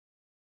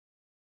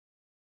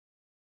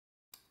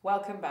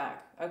Welcome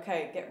back.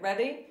 Okay, get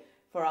ready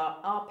for our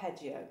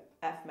arpeggio,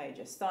 F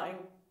major. Starting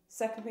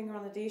second finger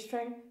on the D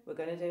string, we're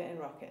going to do it in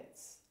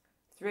rockets.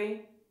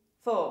 3,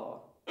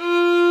 4.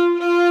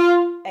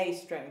 A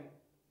string.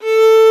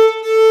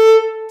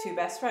 2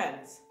 best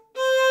friends.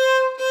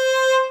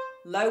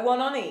 Low 1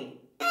 on E.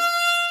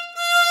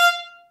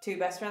 2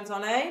 best friends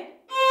on A.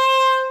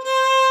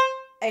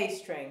 A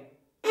string.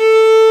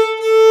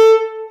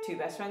 2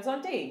 best friends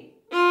on D.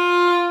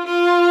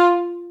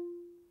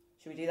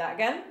 Should we do that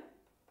again?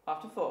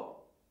 After 4.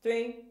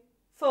 3,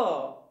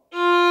 4.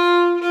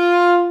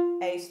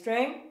 A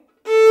string.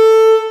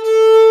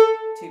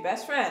 2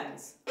 best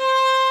friends.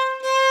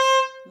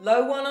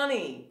 Low 1 on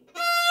E.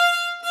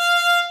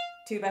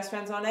 2 best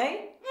friends on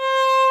A.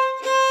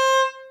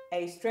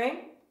 A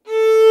string.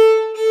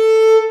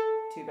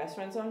 2 best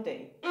friends on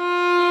D.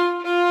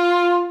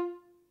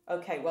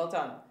 Okay, well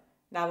done.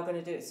 Now we're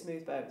going to do it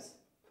smooth bows.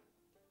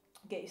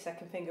 Get your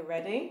second finger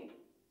ready.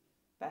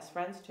 Best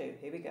friends 2.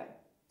 Here we go.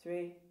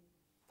 3,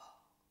 4.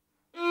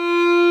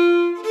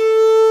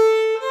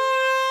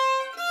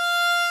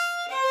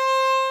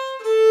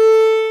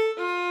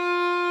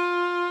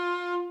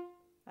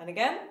 And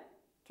again.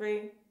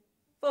 3,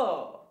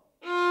 4.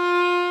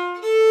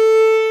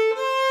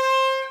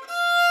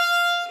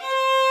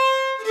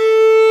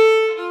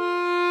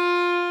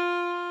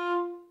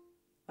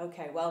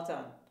 Okay, well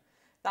done.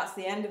 That's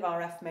the end of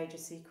our F major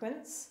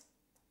sequence,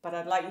 but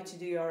I'd like you to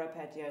do your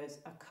arpeggios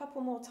a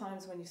couple more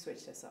times when you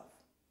switch this off.